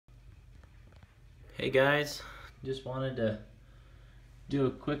Hey guys, just wanted to do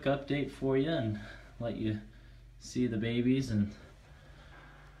a quick update for you and let you see the babies and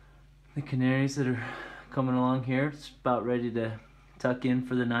the canaries that are coming along here. It's about ready to tuck in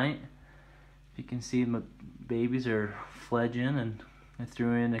for the night. You can see my babies are fledging, and I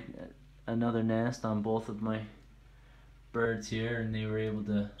threw in another nest on both of my birds here, and they were able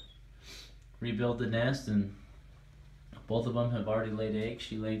to rebuild the nest, and both of them have already laid eggs.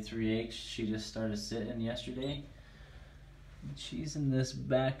 She laid 3 eggs. She just started sitting yesterday. And she's in this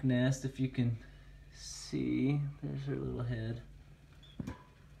back nest, if you can see. There's her little head.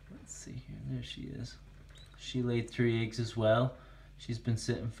 Let's see here. There she is. She laid 3 eggs as well. She's been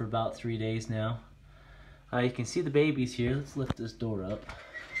sitting for about 3 days now. You can see the babies here. Let's lift this door up,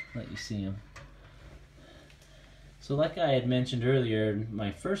 let you see them. So like I had mentioned earlier in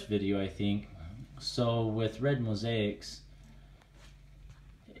my first video, I think, so with red mosaics,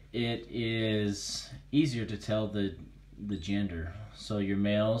 it is easier to tell the gender. So your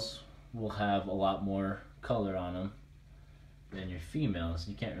males will have a lot more color on them than your females.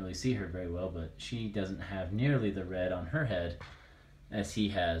 You can't really see her very well, but she doesn't have nearly the red on her head as he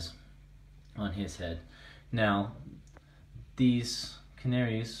has on his head. Now, these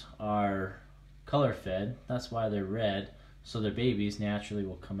canaries are color fed. That's why they're red. So their babies naturally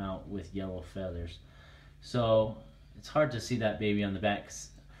will come out with yellow feathers. So it's hard to see that baby on the back.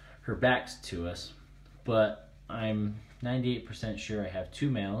 Her back's to us, but I'm 98% sure I have 2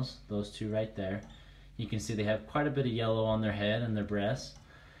 males, those 2 right there. You can see they have quite a bit of yellow on their head and their breasts.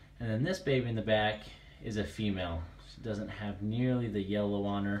 And then this baby in the back is a female. She doesn't have nearly the yellow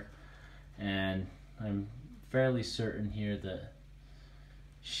on her, and I'm fairly certain here that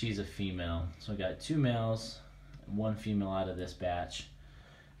she's a female. So I got 2 males, 1 female out of this batch.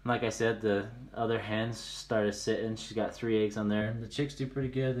 Like I said, the other hens started sitting. She's got 3 eggs on there. The chicks do pretty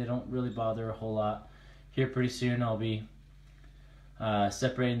good. They don't really bother a whole lot. Here pretty soon I'll be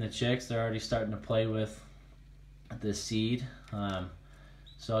separating the chicks. They're already starting to play with the seed.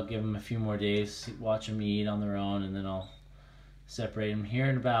 So I'll give them a few more days, watch them eat on their own, and then I'll separate them here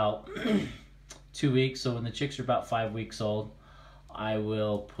in about 2 weeks. So when the chicks are about 5 weeks old, I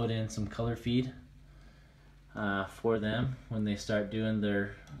will put in some color feed for them when they start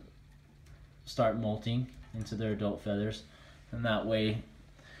molting into their adult feathers, and that way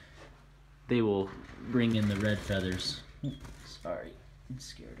they will bring in the red feathers. Sorry, I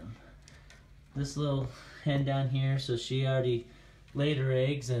scared them. This little hen down here, so she already laid her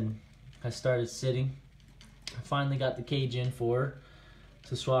eggs and I started sitting. I finally got the cage in for her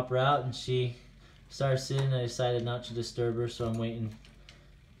to swap her out, and she started sitting. I decided not to disturb her, so I'm waiting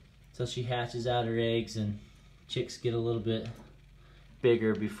till she hatches out her eggs and chicks get a little bit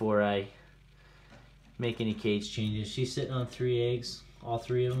bigger before I make any cage changes. She's sitting on 3 eggs. All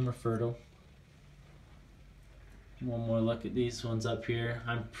 3 of them are fertile. One more look at these ones up here.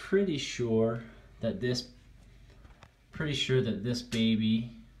 I'm pretty sure that this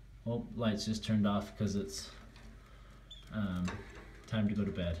baby, oh, lights just turned off because it's time to go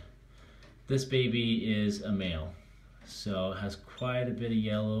to bed. This baby is a male, so it has quite a bit of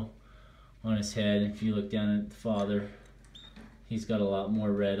yellow on his head. If you look down at the father, he's got a lot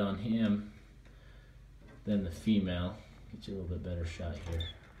more red on him than the female. Get you a little bit better shot here.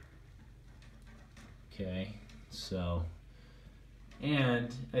 Okay, so,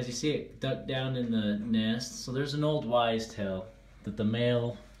 and as you see it ducked down in the nest, so there's an old wives' tale that the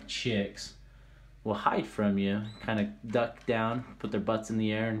male chicks will hide from you, kind of duck down, put their butts in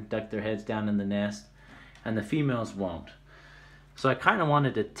the air and duck their heads down in the nest, and the females won't. So I kind of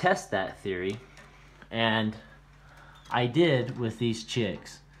wanted to test that theory, and I did with these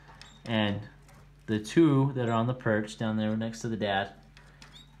chicks. And the 2 that are on the perch down there next to the dad,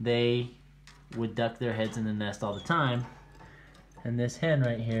 they would duck their heads in the nest all the time. And this hen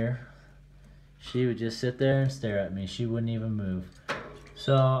right here, she would just sit there and stare at me. She wouldn't even move.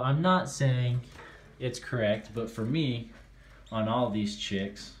 So I'm not saying it's correct, but for me, on all these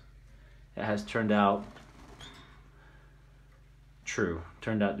chicks, it has turned out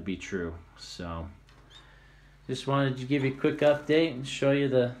to be true. So just wanted to give you a quick update and show you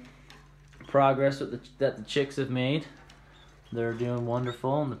the progress that the chicks have made. They're doing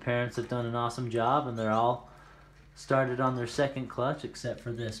wonderful, and the parents have done an awesome job, and they're all started on their 2nd clutch except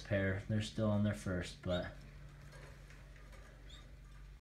for this pair. They're still on their 1st, but